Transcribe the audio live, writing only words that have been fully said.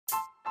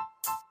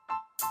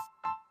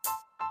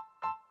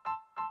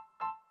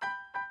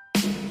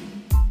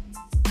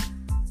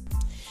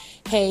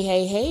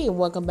Hey, and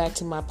welcome back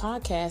to my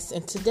podcast.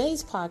 In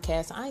today's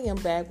podcast, I am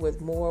back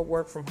with more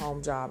work from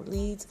home job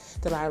leads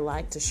that I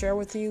like to share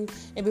with you.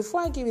 And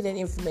before I give you that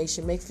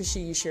information, make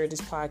sure you share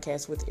this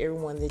podcast with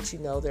everyone that you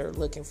know that are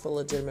looking for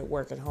legitimate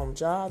work at home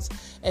jobs,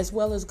 as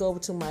well as go over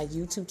to my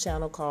YouTube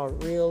channel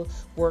called Real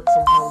Work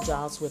from Home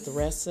Jobs with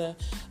Aressa.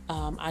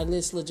 I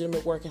list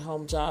legitimate work at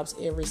home jobs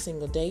every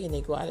single day, and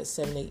they go out at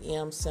 7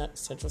 a.m.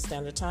 Central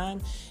Standard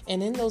Time.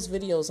 And in those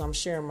videos, I'm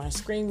sharing my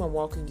screen. I'm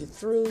walking you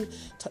through,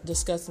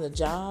 discussing the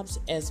jobs,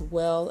 as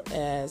well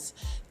as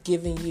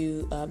giving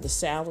you the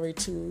salary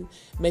to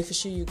make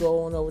sure you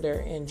go on over there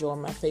and join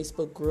my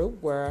Facebook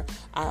group, where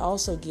I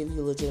also give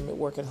you legitimate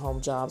work at home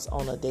jobs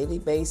on a daily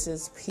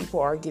basis. People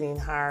are getting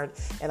hired,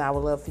 and I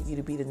would love for you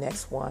to be the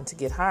next one to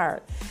get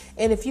hired.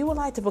 And if you would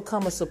like to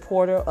become a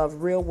supporter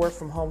of Real Work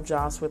from Home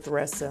Jobs with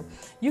Aressa,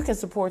 you can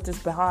support this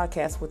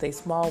podcast with a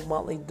small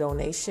monthly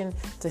donation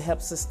to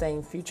help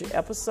sustain future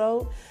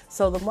episodes.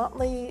 So the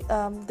monthly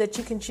that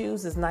you can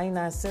choose is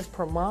 99 cents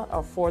per month,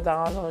 or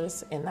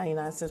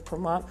 $4.99 per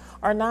month,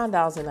 or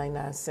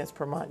 $9.99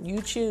 per month. You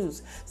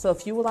choose. So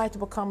if you would like to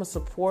become a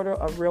supporter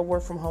of Real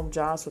Work from Home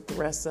Jobs with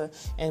Aressa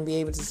and be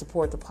able to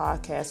support the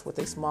podcast with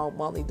a small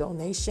monthly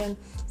donation,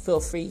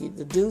 feel free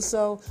to do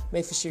so.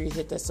 Make sure you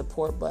hit that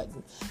support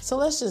button. So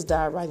let's just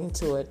dive right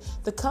into it.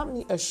 The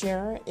company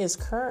Assurant is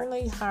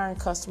currently hiring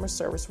customer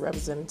service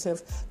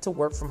representative to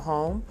work from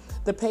home.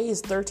 The pay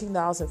is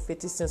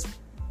 $13.50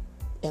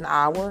 an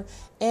hour,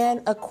 and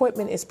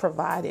equipment is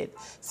provided.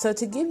 So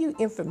to give you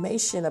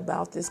information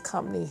about this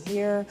company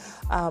here,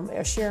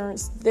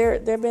 Assurance,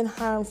 they've been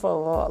hiring for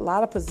a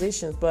lot of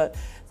positions, but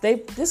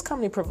this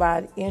company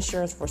provides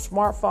insurance for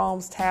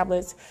smartphones,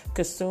 tablets,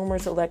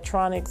 consumers,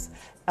 electronics,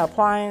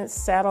 appliance,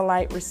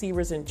 satellite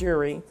receivers, and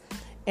jewelry.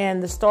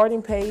 And the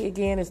starting pay,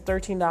 again, is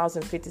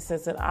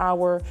 $13.50 an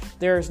hour.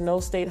 There is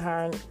no state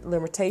hiring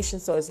limitation,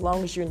 so as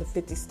long as you're in the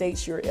 50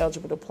 states, you're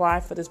eligible to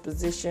apply for this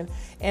position,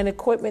 and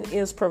equipment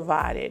is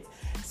provided.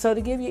 So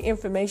to give you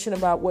information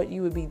about what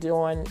you would be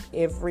doing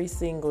every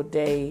single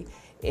day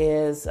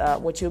is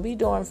what you'll be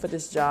doing for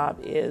this job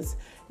is,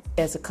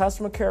 as a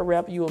customer care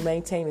rep, you will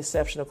maintain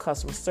exceptional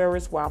customer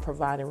service while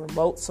providing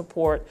remote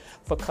support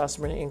for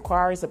customer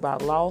inquiries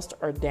about lost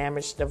or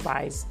damaged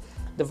device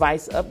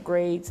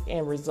upgrades,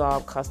 and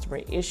resolve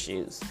customer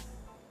issues.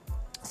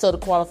 So the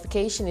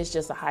qualification is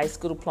just a high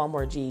school diploma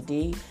or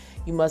GED.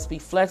 You must be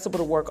flexible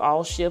to work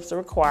all shifts are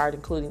required,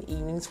 including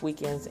evenings,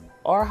 weekends,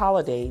 or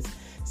holidays.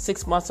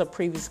 6 months of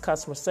previous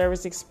customer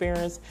service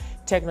experience,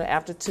 technical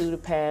aptitude to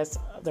pass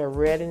the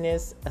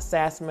readiness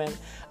assessment,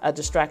 a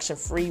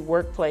distraction-free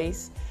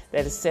workplace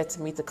that is set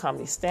to meet the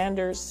company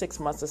standards. 6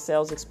 months of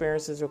sales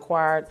experience is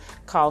required.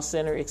 Call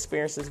center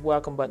experience is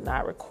welcome but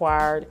not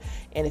required.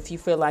 And if you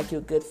feel like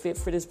you're a good fit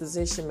for this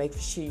position, make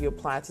sure you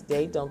apply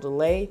today. Don't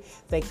delay.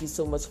 Thank you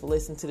so much for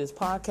listening to this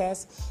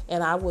podcast,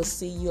 and I will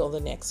see you on the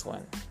next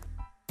one.